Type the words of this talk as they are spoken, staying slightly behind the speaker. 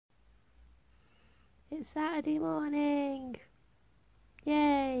It's Saturday morning.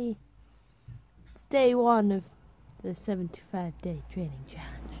 Yay! It's day 1 of the 75-day training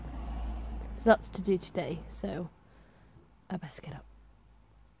challenge. There's lots to do today, so I best get up.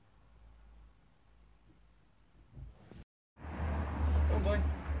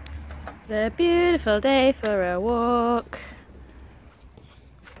 It's a beautiful day for a walk.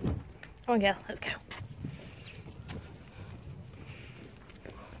 Come on, girl, let's go.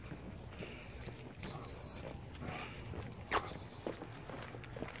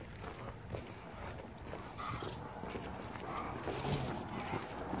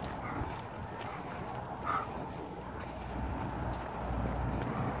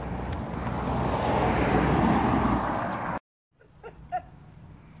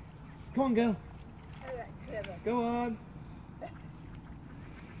 Come on, girl. Go on.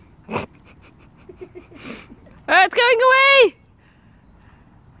 Oh, it's going away!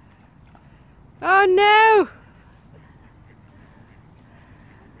 Oh no!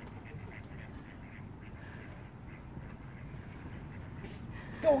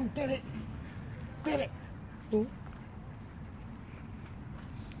 Go on, get it. Get it. Ooh.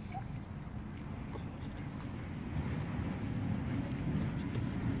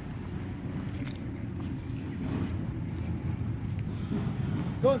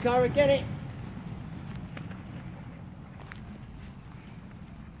 Go on, Cara, get it.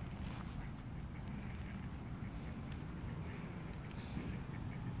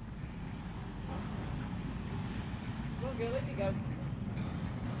 Go on, girl, let me go.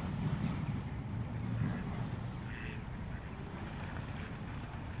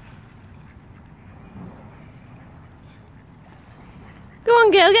 Go on,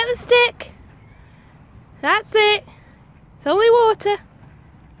 girl, get the stick. That's it. It's only water.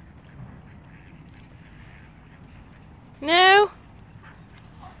 No?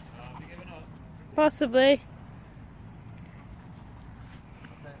 Possibly.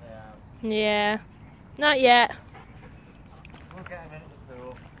 Yeah. Not yet. We'll get him in at the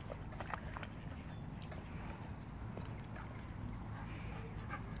pool.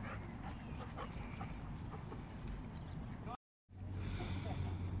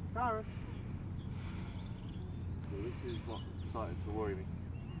 Cara. Well, this is what started to worry me.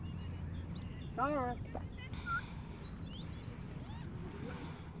 Cara.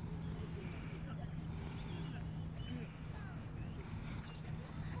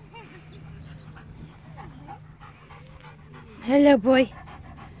 Hello, boy.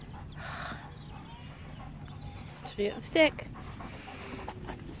 Should we get the stick?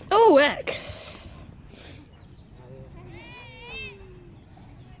 Oh, heck.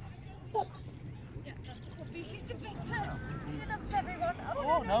 What's up? She's a bit tough. She loves everyone.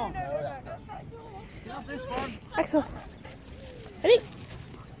 Oh, no. You have this one. Axel. Ready?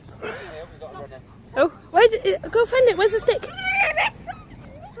 Yeah, we've got to run in. Oh, where's it? Go find it. Where's the stick?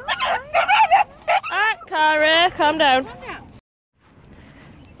 Ah, Cara, calm down.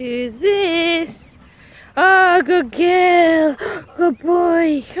 Who's this? Oh, good girl. Good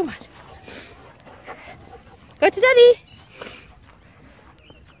boy. Come on. Go to Daddy.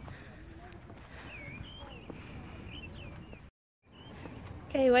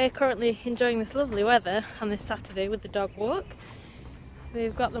 Okay, we're currently enjoying this lovely weather on this Saturday with the dog walk.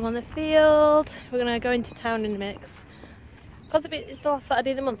 We've got them on the field. We're going to go into town in a mix. Because it's the last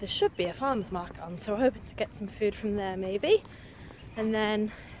Saturday of the month, there should be a farmer's market on, so we're hoping to get some food from there maybe. And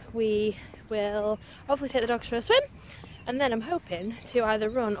then we will hopefully take the dogs for a swim. And then I'm hoping to either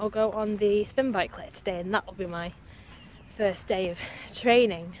run or go on the spin bike later today, and that'll be my first day of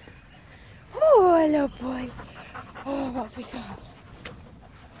training. Oh, hello boy. Oh, what have we got?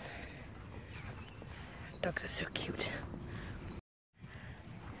 Dogs are so cute.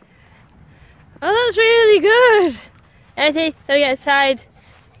 Oh, that's really good. Anything? Let me get a side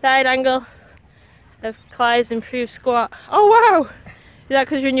angle of Clyde's improved squat. Oh wow! Is that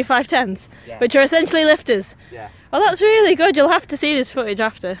because you're in your 5'10s? Yeah. Which are essentially lifters? Yeah. Oh, that's really good. You'll have to see this footage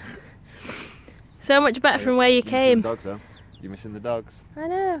after. So much better from where you came. You're missing the dogs, though. You're missing the dogs. I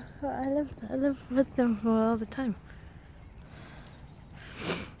know. But I live with them all the time.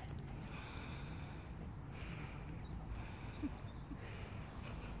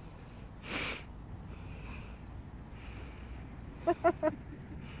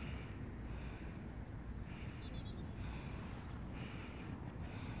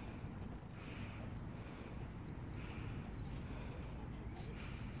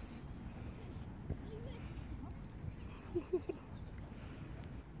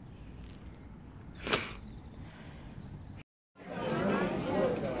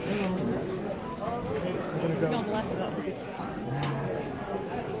 Go on the left, that's a good.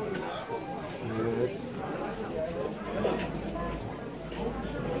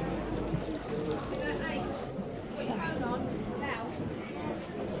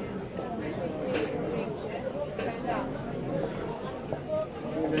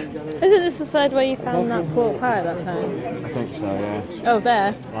 Isn't this the side where you found that pork pie that time? I think so, yeah. Oh,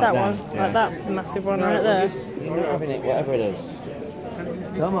 there. Like That there, one. yeah. Like that massive one right there. You're not having it, whatever it is.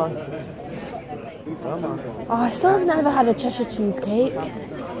 Come on. Come on. Oh, I still have never had a Cheshire cheesecake.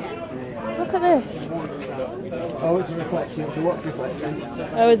 Look at this. Oh, it's a reflection. So what's reflection?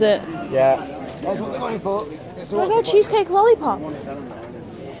 Oh, is it? Yeah. That's what we're going for. Oh my god, cheesecake lollipops.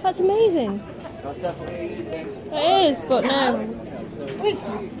 That's amazing. That's definitely... It is, but no.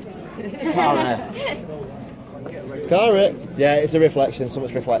 Carrot. Yeah, it's a reflection.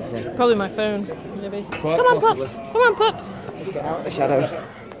 Someone's reflecting. Probably my phone, maybe. Quite Come on, possibly. pups. Come on, pups. Let's get out of the shadow.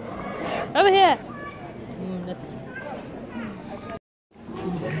 Over here. Nuts.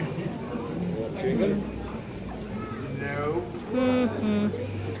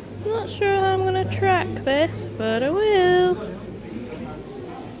 Not sure how I'm gonna track this, but I will.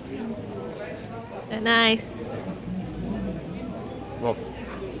 They're nice. Love.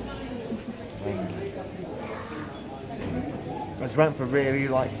 I just went for really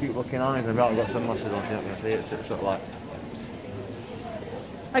like cute looking eyes. I've got sunglasses on, so you're not going to see it. So it's sort of like.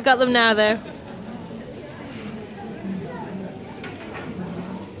 I got them now, though.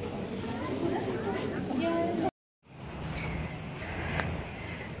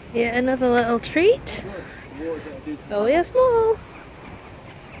 Yeah, another little treat. Oh, yeah, small.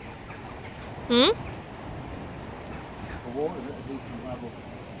 Hmm? The water's at a decent level.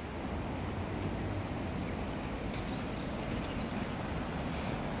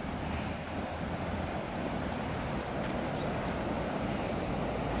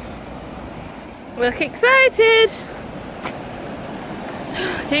 Look excited!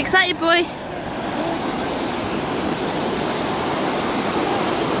 You excited, boy?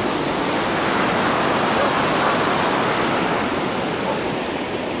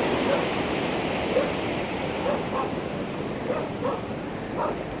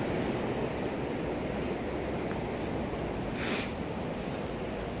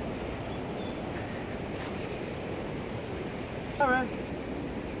 Alright.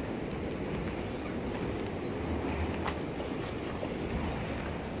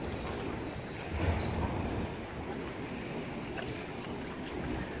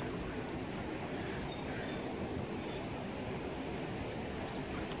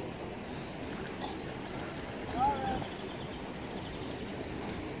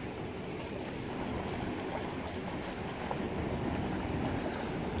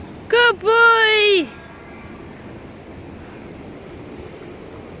 Good boy!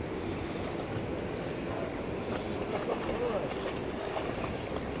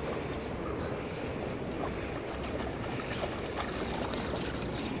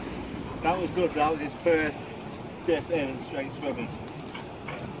 That was good. That was his first dip in and straight swimming.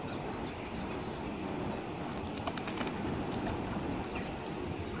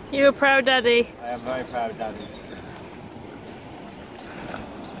 You're a proud daddy. I am very proud, Daddy.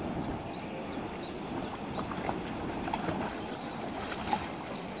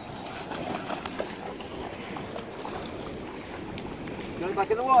 Go back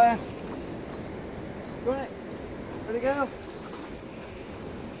in the water. Go on it. Ready to go?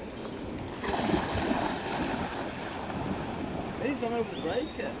 He's gone over the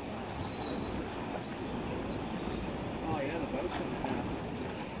breaker. Oh yeah, the boat's in there now.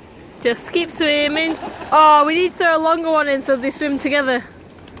 Just keep swimming. Oh, we need to throw a longer one in so they swim together.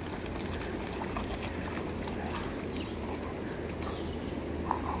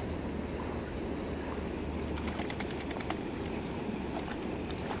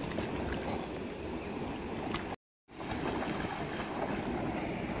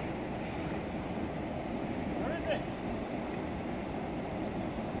 Where is it?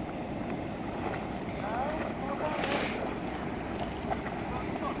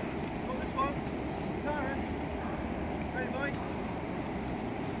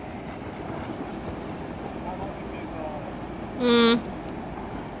 Hmm.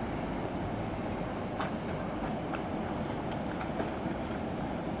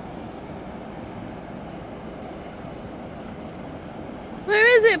 Where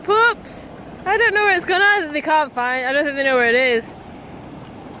is it, pups? I don't know where it's gone either. They can't find. I don't think they know where it is.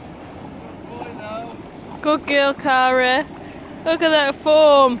 Good girl, Cara. Look at that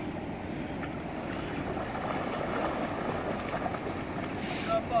form.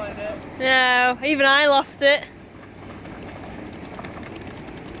 Can't find it. No, even I lost it.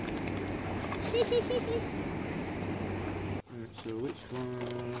 So which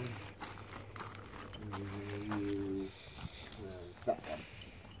one? That one.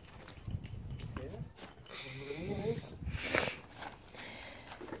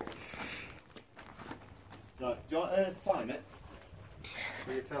 Right, do you want to time it?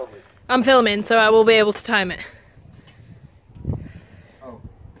 Are you filming? I'm filming, so I will be able to time it. Oh.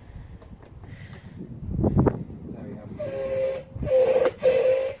 There we go.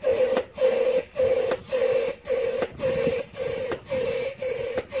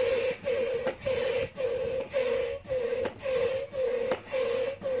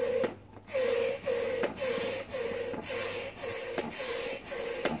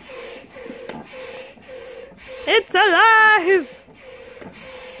 It's alive!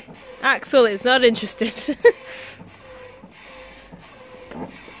 Axel is not interested.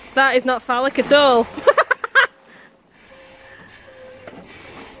 That is not phallic at all.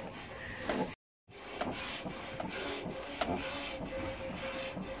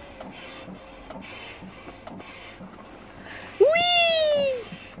 Whee!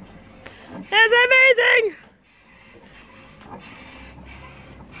 That's amazing!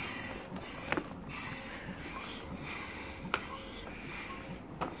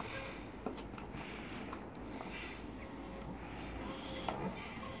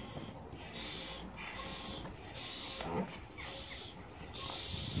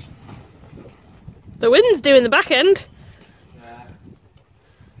 The wind's doing the back end. Yeah.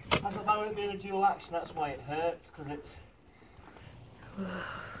 I thought that would be a dual action, that's why it hurts, because it's...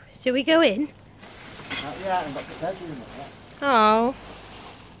 Should we go in? Yeah, I'm about to bed room like that. Oh.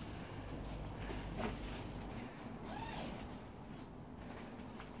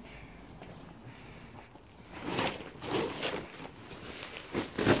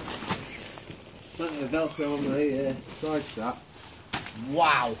 Certainly the Velcro on the side strap.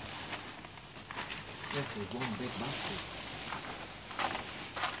 Wow! This is one big massive.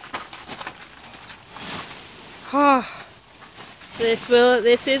 Ah.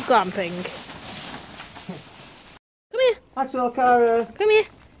 This is glamping. Come here. Axel, Cara! Come here.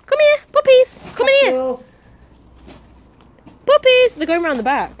 Come here. Puppies. Come in here. Axel, Puppies. They're going around the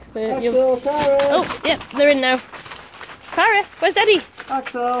back. Axel, Cara! Oh, yeah, they're in now. Cara, where's Daddy?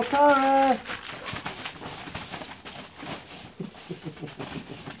 Axel, Cara!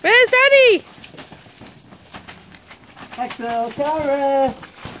 Where's Daddy? Axel, Cara!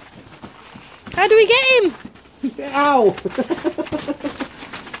 How do we get him? Ow!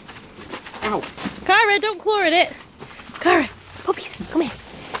 Ow! Cara, don't claw at it. Cara, puppies, come here.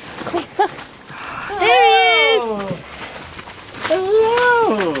 Come here, look. There he is.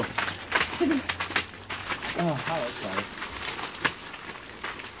 Hello! Oh, hello, sorry.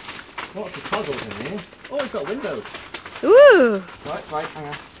 Lots of puzzles in here. Oh, it's got windows. Ooh. Right, hang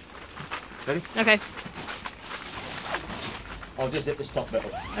on. Ready? Okay. I'll just zip this top bit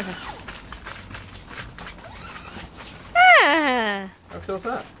up. Okay. Ah, How feels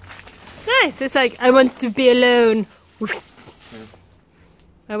that? nice. It's like, I want to be alone.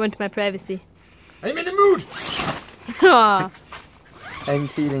 I want my privacy. I'm in the mood! Aw. I'm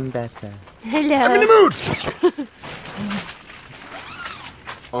feeling better. Hello. I'm in the mood!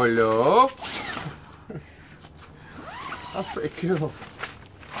 Hello? That's pretty cool.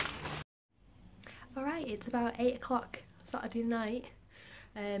 Alright, it's about 8 o'clock Saturday night.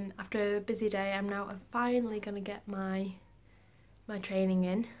 After a busy day, I'm now finally going to get my training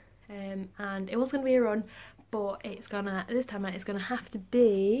in. And it was going to be a run, but it's gonna, this time it's going to have to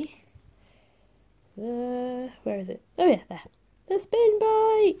be, where is it? Oh yeah, there. The spin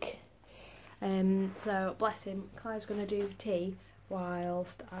bike! So, bless him, Clive's going to do tea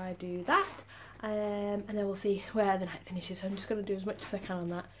whilst I do that. And then we'll see where the night finishes. So I'm just going to do as much as I can on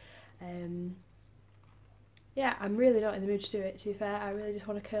that. Yeah, I'm really not in the mood to do it, to be fair. I really just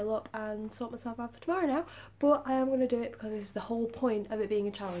want to curl up and sort myself out for tomorrow now. But I am going to do it because it's the whole point of it being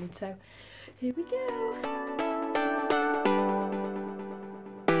a challenge. So, here we go.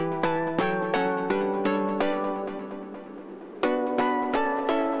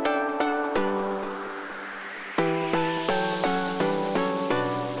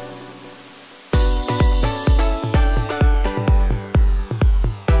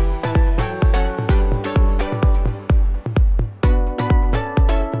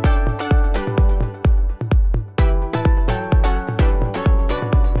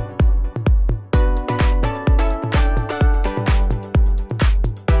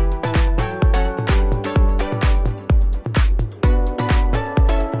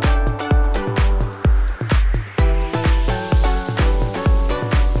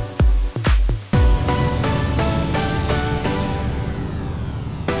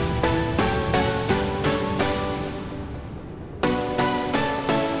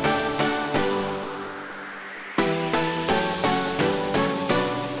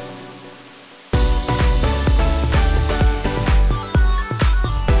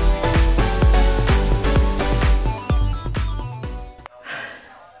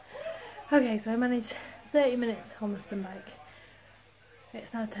 Okay, so I managed 30 minutes on the spin bike.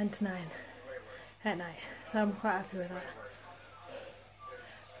 It's now 10 to 9 at night, so I'm quite happy with that.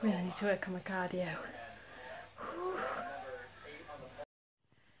 Really need to work on my cardio. Whew.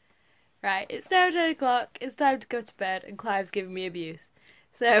 Right, it's now 10 o'clock, it's time to go to bed, and Clive's giving me abuse.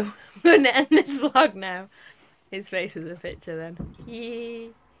 So, I'm going to end this vlog now. His face was a picture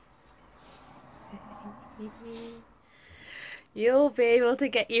then. You'll be able to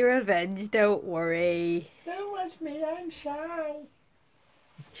get your revenge, don't worry. Don't watch me, I'm shy.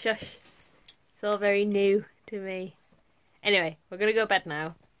 Shush. It's all very new to me. Anyway, we're going to go to bed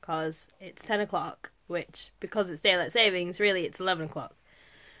now, because it's 10 o'clock, which, because it's daylight savings, really it's 11 o'clock.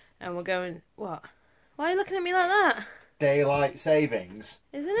 And we're going... What? Why are you looking at me like that? Daylight savings.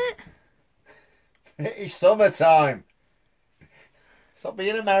 Isn't it? It's summertime. Stop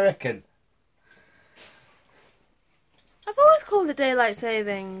being American. I've always called it daylight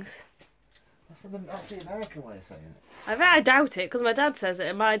savings. That's the American way of saying it. I doubt it, because my dad says it,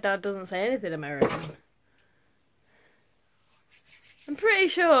 and my dad doesn't say anything American. I'm pretty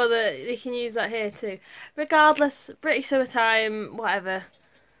sure that you can use that here too. Regardless, British summertime, whatever.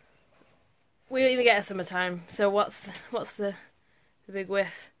 We don't even get a summertime, so what's the big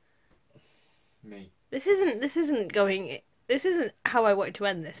whiff? Me. This isn't how I want to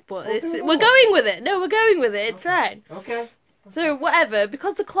end this, but we're going with it. No, we're going with it. It's fine. Okay. So whatever,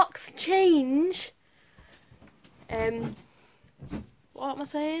 because the clocks change. What am I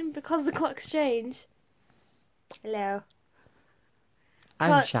saying? Because the clocks change. Hello.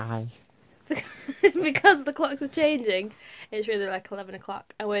 I'm shy. Because the clocks are changing, it's really like 11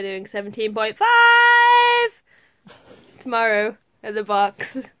 o'clock, and we're doing 17.5 tomorrow at the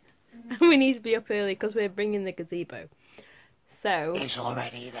box. We need to be up early because we're bringing the gazebo. So It's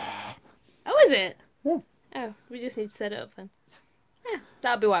already there. oh, is it? Yeah. Oh, we just need to set it up then. Yeah,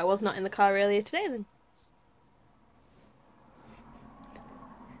 that'll be why I was not in the car earlier today then.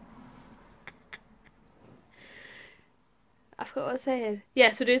 I forgot what I was saying.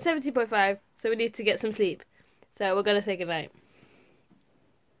 Yeah, so we're doing 17.5, so we need to get some sleep. So we're going to say goodnight.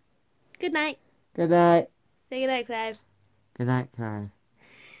 Good night. Good night. Say goodnight, Clive. Good night, Clive.